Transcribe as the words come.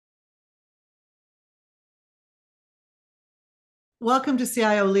Welcome to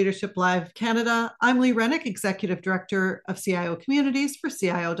CIO Leadership Live Canada. I'm Lee Rennick, Executive Director of CIO Communities for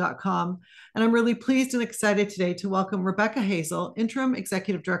CIO.com. And I'm really pleased and excited today to welcome Rebecca Hazell, Interim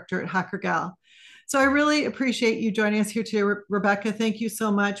Executive Director at Hackergal. So I really appreciate you joining us here today, Rebecca. Thank you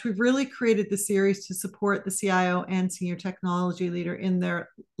so much. We've really created the series to support the CIO and senior technology leader in their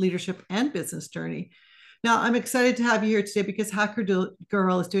leadership and business journey. Now, I'm excited to have you here today because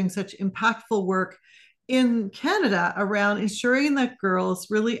Hackergal is doing such impactful work in Canada around ensuring that girls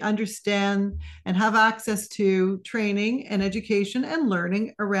really understand and have access to training and education and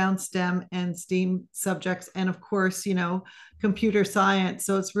learning around STEM and STEAM subjects. And of course, computer science.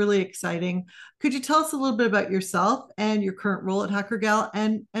 So it's really exciting. Could you tell us a little bit about yourself and your current role at Hackergal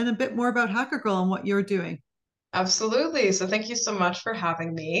and a bit more about Hackergal and what you're doing? Absolutely. So thank you so much for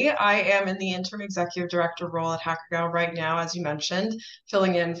having me. I am in the interim executive director role at Hackergal right now, as you mentioned,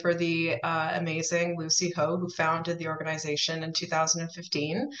 filling in for the amazing Lucy Ho, who founded the organization in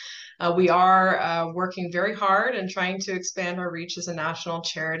 2015. We are working very hard and trying to expand our reach as a national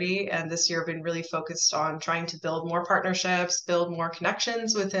charity. And this year, been really focused on trying to build more partnerships, build more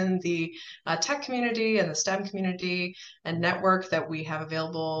connections within the tech community and the STEM community and network that we have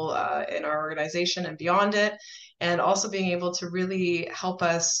available in our organization and beyond it, and also being able to really help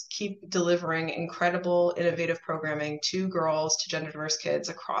us keep delivering incredible, innovative programming to girls, to gender diverse kids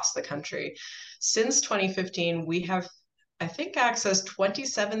across the country. Since 2015, we have, I think, accessed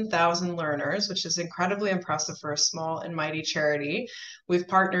 27,000 learners, which is incredibly impressive for a small and mighty charity. We've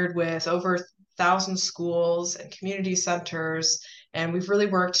partnered with over 1,000 schools and community centers, and we've really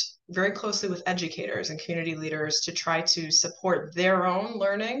worked very closely with educators and community leaders to try to support their own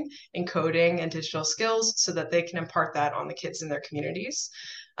learning in coding and digital skills so that they can impart that on the kids in their communities.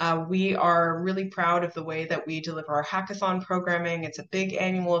 We are really proud of the way that we deliver our hackathon programming. It's a big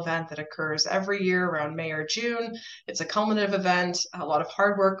annual event that occurs every year around May or June. It's a culminative event. A lot of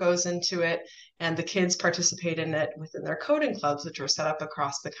hard work goes into it, and the kids participate in it within their coding clubs, which are set up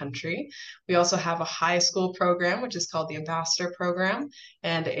across the country. We also have a high school program, which is called the Ambassador Program,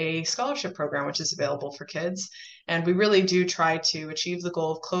 and a scholarship program, which is available for kids. And we really do try to achieve the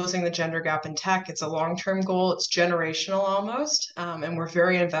goal of closing the gender gap in tech. It's a long-term goal. It's generational almost. And we're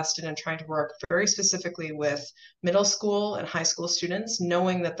very invested in trying to work very specifically with middle school and high school students,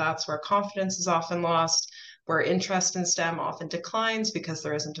 knowing that that's where confidence is often lost, where interest in STEM often declines because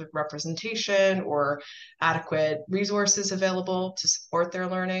there isn't a representation or adequate resources available to support their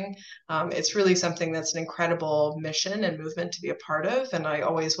learning. It's really something that's an incredible mission and movement to be a part of, and I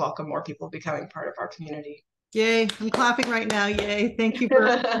always welcome more people becoming part of our community. Yay, I'm clapping right now. Yay. Thank you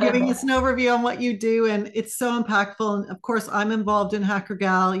for giving us an overview on what you do. And it's so impactful. And of course, I'm involved in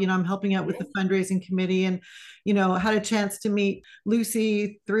Hackergal. I'm helping out with the fundraising committee and, had a chance to meet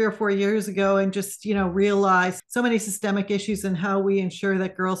Lucy 3 or 4 years ago and just, realize so many systemic issues and how we ensure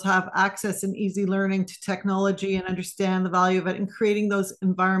that girls have access and easy learning to technology and understand the value of it and creating those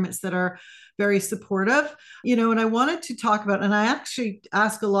environments that are very supportive. And I wanted to talk about, and I actually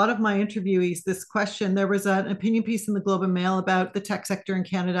ask a lot of my interviewees this question. There was an opinion piece in the Globe and Mail about the tech sector in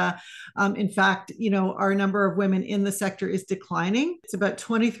Canada. In fact, our number of women in the sector is declining. It's about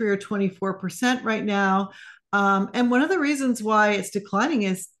 23 or 24% right now. And one of the reasons why it's declining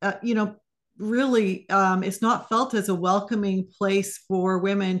is, really it's not felt as a welcoming place for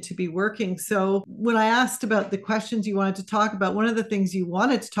women to be working. So when I asked about the questions you wanted to talk about, one of the things you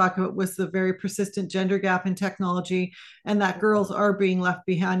wanted to talk about was the very persistent gender gap in technology and that girls are being left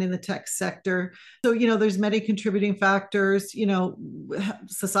behind in the tech sector. So, there's many contributing factors,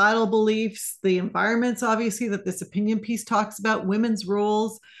 societal beliefs, the environments, obviously, that this opinion piece talks about, women's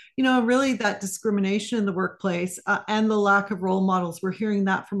roles, really that discrimination in the workplace and the lack of role models. We're hearing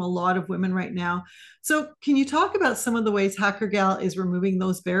that from a lot of women right now. So can you talk about some of the ways Hackergal is removing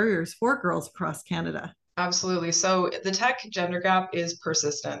those barriers for girls across Canada? Absolutely. So the tech gender gap is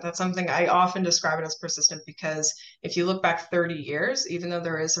persistent. That's something I often describe it as persistent because if you look back 30 years, even though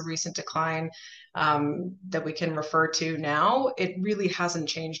there is a recent decline that we can refer to now, it really hasn't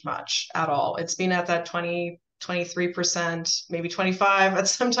changed much at all. It's been at that 23%, maybe 25 at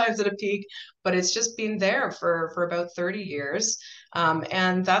sometimes at a peak, but it's just been there for about 30 years.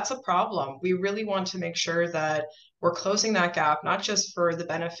 And that's a problem. We really want to make sure that we're closing that gap, not just for the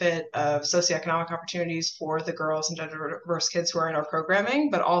benefit of socioeconomic opportunities for the girls and gender diverse kids who are in our programming,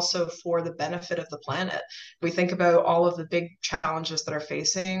 but also for the benefit of the planet. We think about all of the big challenges that are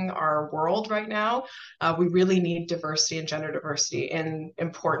facing our world right now. We really need diversity and gender diversity in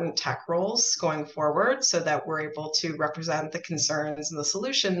important tech roles going forward so that we're able to represent the concerns and the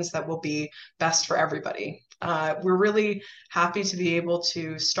solutions that will be best for everybody. We're really happy to be able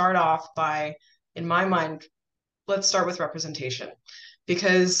to start off by, in my mind, let's start with representation.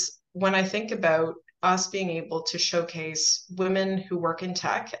 Because when I think about us being able to showcase women who work in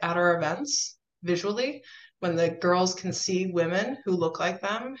tech at our events visually, when the girls can see women who look like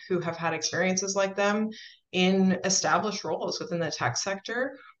them, who have had experiences like them in established roles within the tech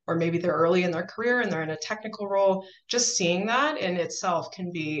sector, or maybe they're early in their career and they're in a technical role, just seeing that in itself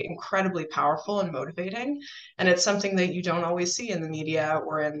can be incredibly powerful and motivating. And it's something that you don't always see in the media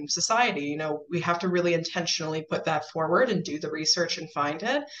or in society. You know, we have to really intentionally put that forward and do the research and find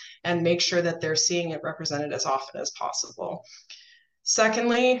it and make sure that they're seeing it represented as often as possible.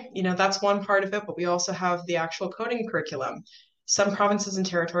 Secondly, you know, that's one part of it, but we also have the actual coding curriculum. Some provinces and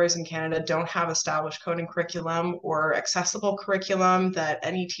territories in Canada don't have established coding curriculum or accessible curriculum that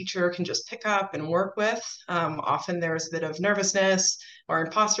any teacher can just pick up and work with. Often there's a bit of nervousness or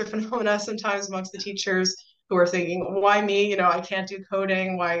imposter phenomena sometimes amongst the teachers who are thinking, why me? You know, I can't do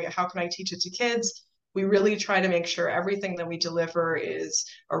coding. Why, how can I teach it to kids? We really try to make sure everything that we deliver is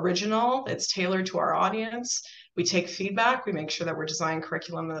original, it's tailored to our audience. We take feedback, we make sure that we're designing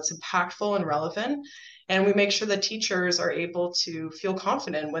curriculum that's impactful and relevant, and we make sure that teachers are able to feel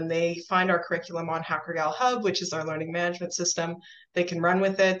confident when they find our curriculum on Hackergal Hub, which is our learning management system. They can run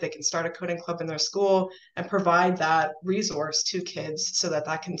with it, they can start a coding club in their school and provide that resource to kids so that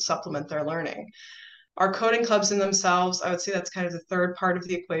that can supplement their learning. Our coding clubs in themselves, I would say that's kind of the third part of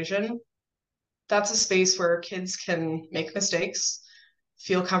the equation. That's a space where kids can make mistakes,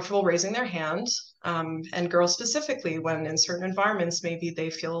 feel comfortable raising their hand, and girls specifically, when in certain environments, maybe they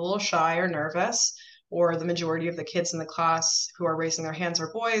feel a little shy or nervous, or the majority of the kids in the class who are raising their hands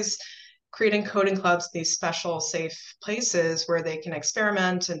are boys, creating coding clubs, these special safe places where they can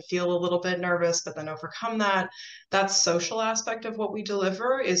experiment and feel a little bit nervous, but then overcome that. That social aspect of what we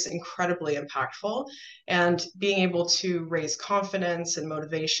deliver is incredibly impactful. And being able to raise confidence and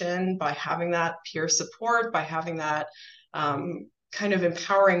motivation by having that peer support, by having that kind of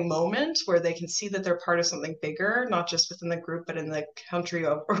empowering moment where they can see that they're part of something bigger, not just within the group, but in the country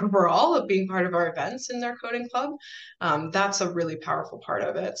overall, of being part of our events in their coding club. That's a really powerful part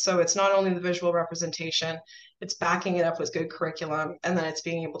of it. So it's not only the visual representation, it's backing it up with good curriculum, and then it's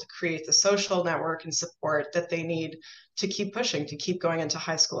being able to create the social network and support that they need to keep pushing, to keep going into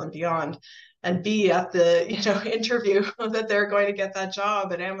high school and beyond, and be at the interview that they're going to get that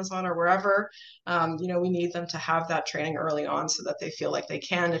job at Amazon or wherever. We need them to have that training early on so that they feel like they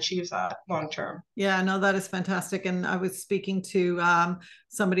can achieve that long term. Yeah, no, that is fantastic. And I was speaking to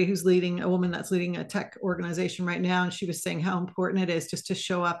somebody who's leading, a woman that's leading a tech organization right now, and she was saying how important it is just to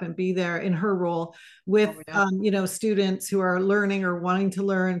show up and be there in her role with students who are learning or wanting to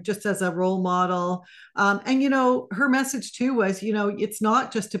learn, just as a role model. And her message too was, it's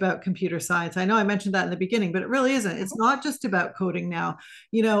not just about computer science. I know I mentioned that in the beginning, but it really isn't. It's not just about coding now.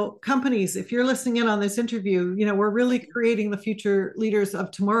 Companies, if you're listening in on this interview, we're really creating the future leaders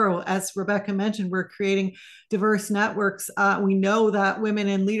of tomorrow. As Rebecca mentioned, we're creating diverse networks. We know that women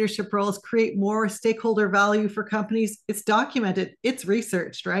in leadership roles create more stakeholder value for companies. It's documented, it's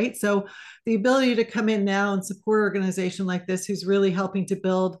researched, right? So the ability to come in now and support an organization like this who's really helping to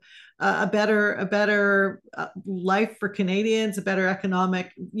build a better life for Canadians, a better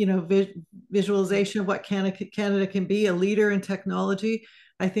economic, visualization of what Canada can be, a leader in technology,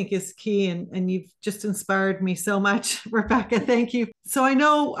 I think is key. And you've just inspired me so much, Rebecca. Thank you. So I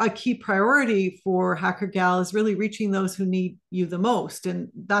know a key priority for Hackergal is really reaching those who need you the most. And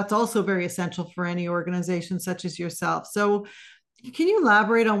that's also very essential for any organization such as yourself. So can you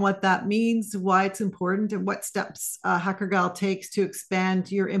elaborate on what that means, why it's important, and what steps Hackergal takes to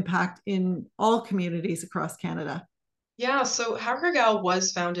expand your impact in all communities across Canada? Yeah, so Hackergal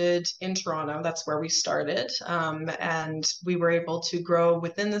was founded in Toronto. That's where we started. And we were able to grow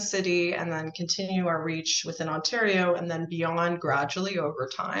within the city and then continue our reach within Ontario and then beyond gradually over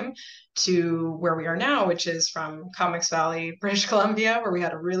time to where we are now, which is from Comics Valley, British Columbia, where we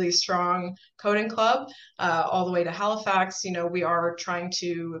had a really strong coding club, all the way to Halifax. We are trying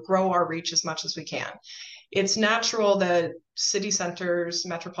to grow our reach as much as we can. It's natural that city centers,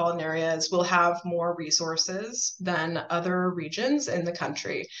 metropolitan areas will have more resources than other regions in the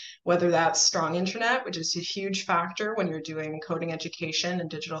country, whether that's strong internet, which is a huge factor when you're doing coding education and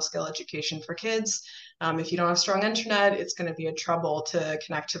digital skill education for kids. If you don't have strong internet, it's going to be a trouble to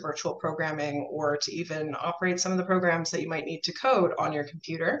connect to virtual programming or to even operate some of the programs that you might need to code on your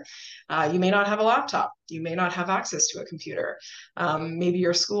computer. You may not have a laptop. You may not have access to a computer. Maybe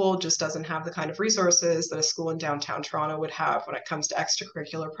your school just doesn't have the kind of resources that a school in downtown Toronto would have when it comes to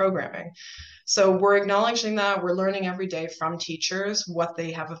extracurricular programming. So we're acknowledging that. We're learning every day from teachers what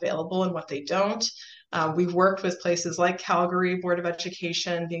they have available and what they don't. We've worked with places like Calgary Board of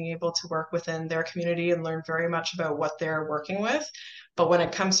Education, being able to work within their community and learn very much about what they're working with. But when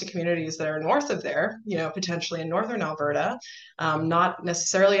it comes to communities that are north of there, potentially in northern Alberta, not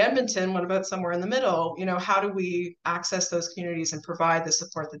necessarily Edmonton, what about somewhere in the middle? How do we access those communities and provide the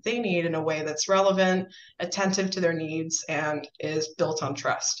support that they need in a way that's relevant, attentive to their needs, and is built on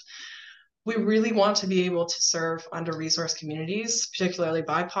trust? We really want to be able to serve under-resourced communities, particularly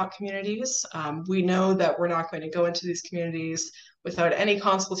BIPOC communities. We know that we're not going to go into these communities without any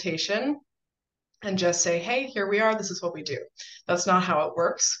consultation and just say, hey, here we are, this is what we do. That's not how it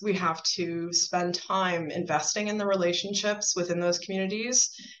works. We have to spend time investing in the relationships within those communities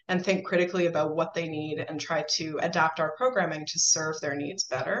and think critically about what they need and try to adapt our programming to serve their needs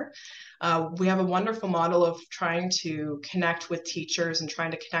better. We have a wonderful model of trying to connect with teachers and trying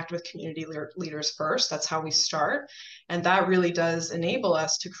to connect with community leaders first. That's how we start. And that really does enable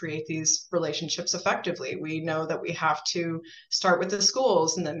us to create these relationships effectively. We know that we have to start with the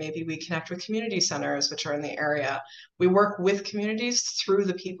schools, and then maybe we connect with community centers, which are in the area. We work with communities through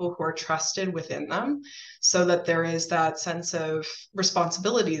the people who are trusted within them, so that there is that sense of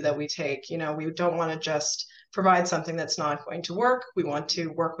responsibility that we take. We don't want to just provide something that's not going to work. We want to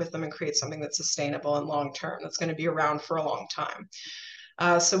work with them and create something that's sustainable and long-term, that's going to be around for a long time.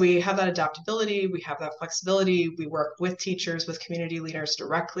 So we have that adaptability, we have that flexibility, we work with teachers, with community leaders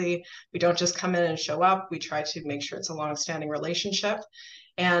directly. We don't just come in and show up, we try to make sure it's a long-standing relationship.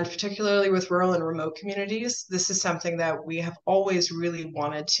 And particularly with rural and remote communities, this is something that we have always really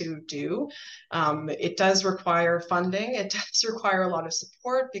wanted to do. It does require funding, it does require a lot of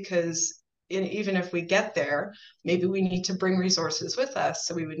support, because even if we get there, maybe we need to bring resources with us.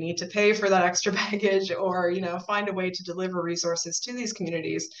 So we would need to pay for that extra baggage, or, find a way to deliver resources to these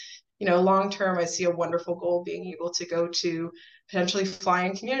communities. Long term, I see a wonderful goal being able to go to potentially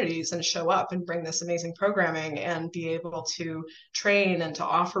fly-in communities and show up and bring this amazing programming and be able to train and to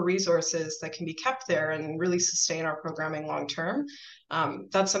offer resources that can be kept there and really sustain our programming long term.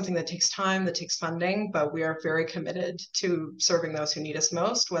 That's something that takes time, that takes funding, but we are very committed to serving those who need us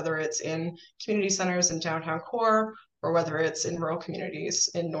most, whether it's in community centers in downtown core, or whether it's in rural communities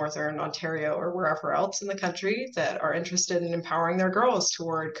in Northern Ontario or wherever else in the country that are interested in empowering their girls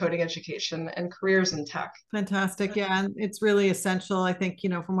toward coding education and careers in tech. Fantastic. Yeah. And it's really essential. I think,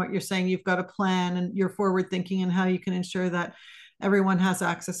 from what you're saying, you've got a plan and you're forward thinking and how you can ensure that everyone has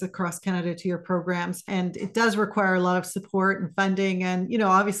access across Canada to your programs. And it does require a lot of support and funding. And,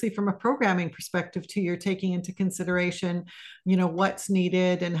 obviously from a programming perspective too, you're taking into consideration, what's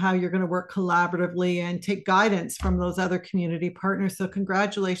needed and how you're going to work collaboratively and take guidance from those other community partners. So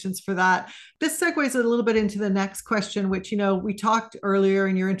congratulations for that. This segues a little bit into the next question, which, we talked earlier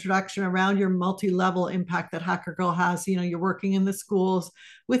in your introduction around your multi-level impact that Hackergal has. You're working in the schools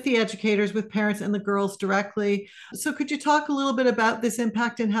with the educators, with parents and the girls directly. So could you talk a little bit about this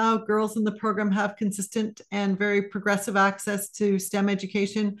impact and how girls in the program have consistent and very progressive access to STEM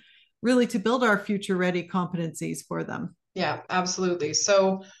education, really to build our future ready competencies for them? Yeah, absolutely.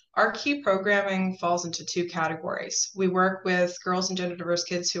 So our key programming falls into two categories. We work with girls and gender diverse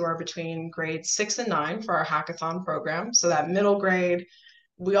kids who are between grades 6 and 9 for our hackathon program. So that middle grade,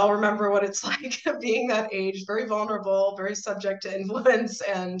 we all remember what it's like being that age, very vulnerable, very subject to influence,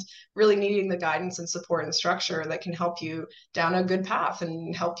 and really needing the guidance and support and structure that can help you down a good path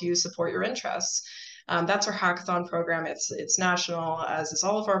and help you support your interests. That's our hackathon program. It's national, as is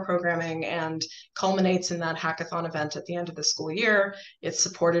all of our programming, and culminates in that hackathon event at the end of the school year. It's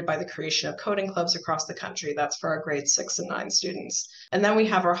supported by the creation of coding clubs across the country. That's for our grades 6 and 9 students. And then we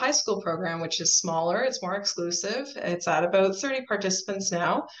have our high school program, which is smaller. It's more exclusive. It's at about 30 participants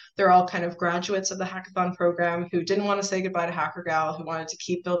now. They're all kind of graduates of the hackathon program who didn't want to say goodbye to Hackergal, who wanted to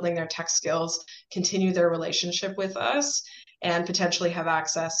keep building their tech skills, continue their relationship with us, and potentially have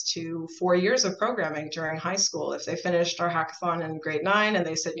access to 4 years of programming during high school. If they finished our hackathon in grade 9 and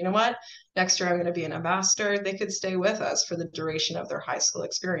they said, you know what, next year I'm going to be an ambassador, they could stay with us for the duration of their high school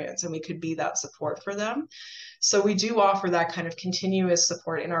experience, and we could be that support for them. So we do offer that kind of continuous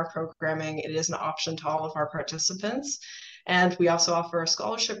support in our programming. It is an option to all of our participants. And we also offer a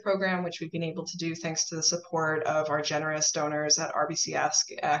scholarship program, which we've been able to do thanks to the support of our generous donors at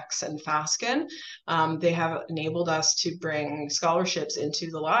RBCX and FASCN. They have enabled us to bring scholarships into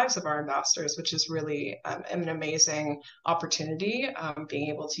the lives of our ambassadors, which is really an amazing opportunity,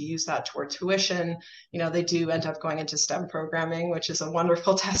 being able to use that toward tuition. They do end up going into STEM programming, which is a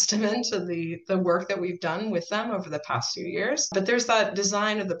wonderful testament to the work that we've done with them over the past few years. But there's that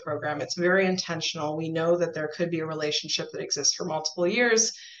design of the program. It's very intentional. We know that there could be a relationship that exists for multiple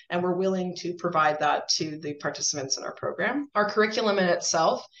years, and we're willing to provide that to the participants in our program. Our curriculum in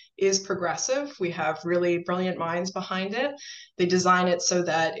itself is progressive. We have really brilliant minds behind it. They design it so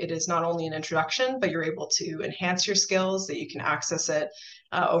that it is not only an introduction, but you're able to enhance your skills, that you can access it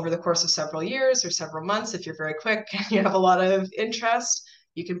over the course of several years or several months. If you're very quick and you have a lot of interest,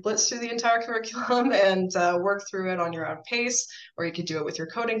 you can blitz through the entire curriculum and work through it on your own pace, or you could do it with your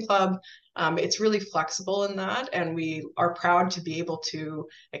coding club. It's really flexible in that, and we are proud to be able to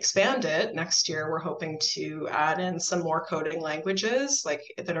expand it. Next year, we're hoping to add in some more coding languages like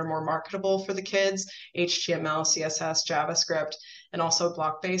that are more marketable for the kids: HTML, CSS, JavaScript, and also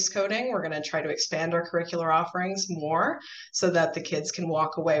block-based coding. We're going to try to expand our curricular offerings more so that the kids can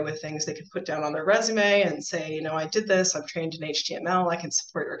walk away with things they can put down on their resume and say, you know, I did this, I'm trained in HTML, I can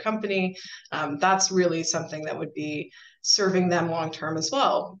support your company. That's really something that would be serving them long-term as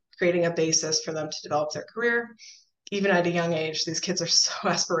well, creating a basis for them to develop their career. Even at a young age, these kids are so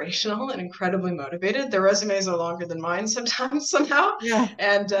aspirational and incredibly motivated. Their resumes are longer than mine sometimes, somehow. Yeah.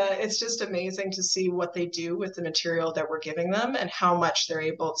 And it's just amazing to see what they do with the material that we're giving them and how much they're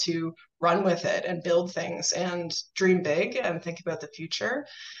able to run with it and build things and dream big and think about the future.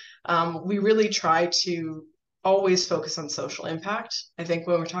 We really try to always focus on social impact. I think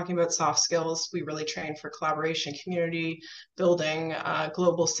when we're talking about soft skills, we really train for collaboration, community building,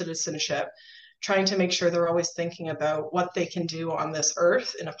 global citizenship, trying to make sure they're always thinking about what they can do on this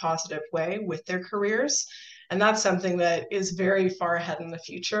earth in a positive way with their careers. And that's something that is very far ahead in the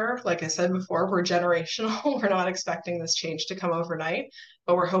future. Like I said before, we're generational. We're not expecting this change to come overnight,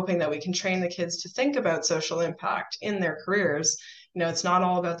 but we're hoping that we can train the kids to think about social impact in their careers. You know, it's not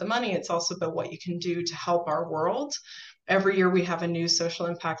all about the money. It's also about what you can do to help our world. Every year we have a new social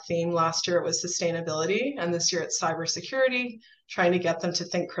impact theme. Last year it was sustainability, and this year it's cybersecurity, trying to get them to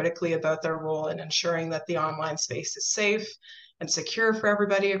think critically about their role in ensuring that the online space is safe and secure for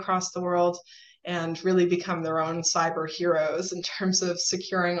everybody across the world, and really become their own cyber heroes in terms of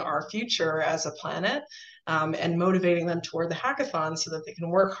securing our future as a planet. And motivating them toward the hackathon so that they can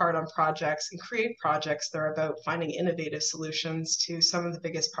work hard on projects and create projects that are about finding innovative solutions to some of the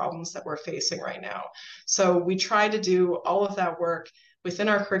biggest problems that we're facing right now. So we try to do all of that work within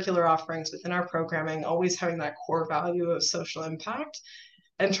our curricular offerings, within our programming, always having that core value of social impact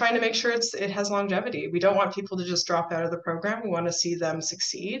and trying to make sure it has longevity. We don't want people to just drop out of the program. We want to see them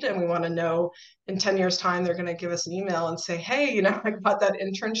succeed, and we want to know in 10 years' time they're going to give us an email and say, hey, you know, I got that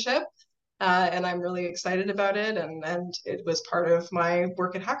internship. And I'm really excited about it. And it was part of my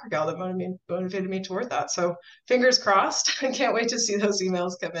work at Hackergal that motivated me toward that. So fingers crossed. I can't wait to see those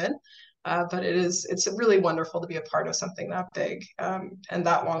emails come in. But it's really wonderful to be a part of something that big and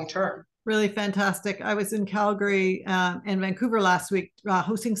that long term. Really fantastic. I was in Calgary and Vancouver last week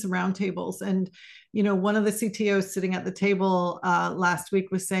hosting some roundtables. And, you know, one of the CTOs sitting at the table last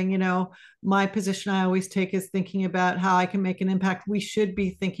week was saying, you know, my position I always take is thinking about how I can make an impact. We should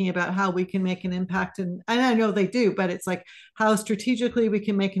be thinking about how we can make an impact. And I know they do, but it's like how strategically we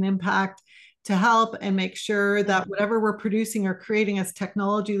can make an impact to help and make sure that whatever we're producing or creating as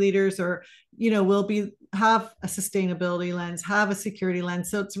technology leaders, or, you know, will have a sustainability lens, have a security lens.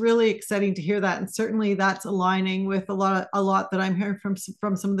 So it's really exciting to hear that. And certainly that's aligning with a lot that I'm hearing from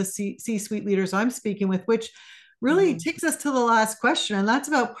some of the C-suite leaders I'm speaking with, which really takes us to the last question, and that's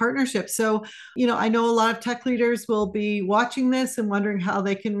about partnerships. So, you know, I know a lot of tech leaders will be watching this and wondering how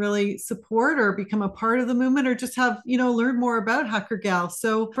they can really support or become a part of the movement, or just have, you know, learn more about Hackergal.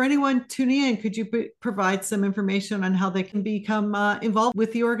 So for anyone tuning in, could you provide some information on how they can become involved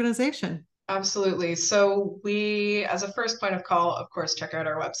with the organization? Absolutely. So we, as a first point of call, of course, check out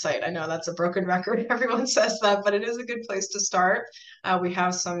our website. I know that's a broken record. Everyone says that, but it is a good place to start. We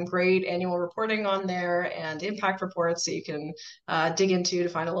have some great annual reporting on there and impact reports that you can dig into to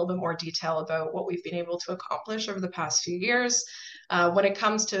find a little bit more detail about what we've been able to accomplish over the past few years. When it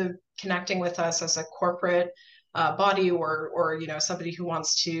comes to connecting with us as a corporate body, or you know, somebody who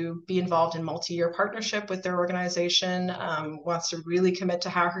wants to be involved in multi-year partnership with their organization, wants to really commit to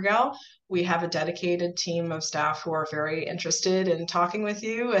Hackergal, we have a dedicated team of staff who are very interested in talking with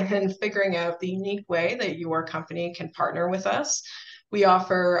you and figuring out the unique way that your company can partner with us. We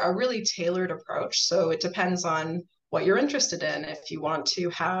offer a really tailored approach, so it depends on what you're interested in. If you want to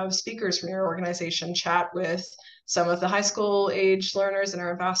have speakers from your organization chat with some of the high school age learners in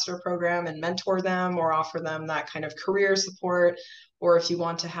our ambassador program and mentor them or offer them that kind of career support, or if you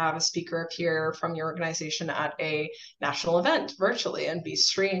want to have a speaker appear from your organization at a national event virtually and be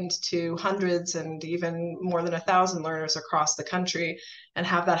streamed to hundreds and even more than 1,000 learners across the country and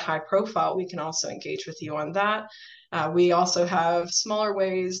have that high profile, we can also engage with you on that. We also have smaller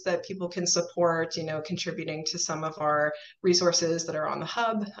ways that people can support, contributing to some of our resources that are on the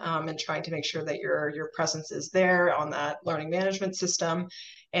hub, and trying to make sure that your presence is there on that learning management system.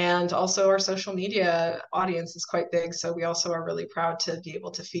 And also our social media audience is quite big. So we also are really proud to be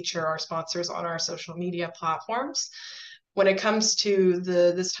able to feature our sponsors on our social media platforms. When it comes to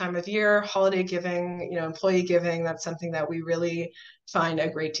this time of year, holiday giving, employee giving, that's something that we really find a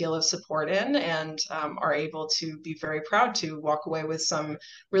great deal of support in, and are able to be very proud to walk away with some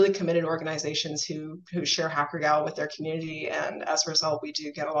really committed organizations who share Hackergal with their community. And as a result, we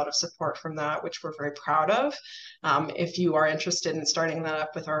do get a lot of support from that, which we're very proud of. If you are interested in starting that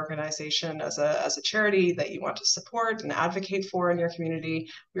up with our organization as a charity that you want to support and advocate for in your community,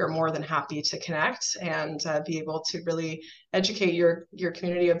 we are more than happy to connect and be able to really educate your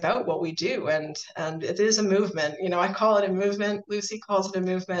community about what we do. And it is a movement. I call it a movement. Lucy calls it a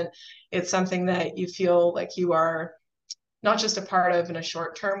movement. It's something that you feel like you are not just a part of in a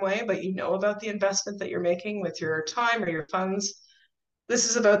short-term way, but about the investment that you're making with your time or your funds. This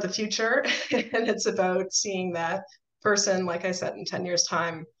is about the future, and it's about seeing that person, like I said, in 10 years'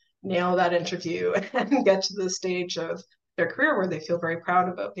 time, nail that interview and get to the stage of their career where they feel very proud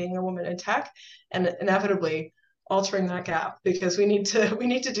about being a woman in tech, and inevitably altering that gap, because we need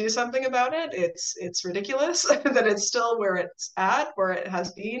to do something about it. It's ridiculous that it's still where it's at, where it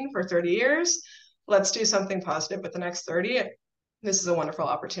has been for 30 years. Let's do something positive with the next 30. This is a wonderful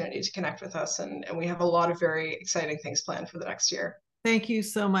opportunity to connect with us, and we have a lot of very exciting things planned for the next year. Thank you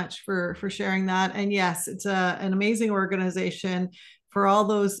so much for sharing that. And yes, it's an amazing organization. For all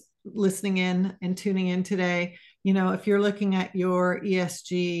those listening in and tuning in today, if you're looking at your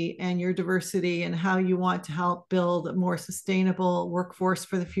ESG and your diversity and how you want to help build a more sustainable workforce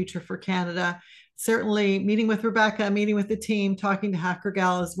for the future for Canada, certainly meeting with Rebecca, meeting with the team, talking to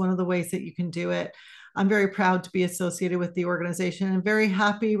Hackergal is one of the ways that you can do it. I'm very proud to be associated with the organization, and very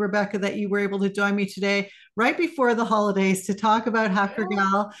happy, Rebecca, that you were able to join me today right before the holidays to talk about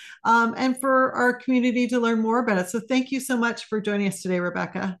Hackergal, and for our community to learn more about it. So thank you so much for joining us today,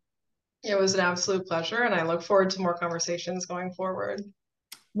 Rebecca. It was an absolute pleasure, and I look forward to more conversations going forward.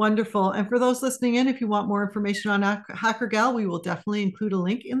 Wonderful. And for those listening in, if you want more information on Hackergal, we will definitely include a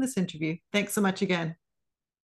link in this interview. Thanks so much again.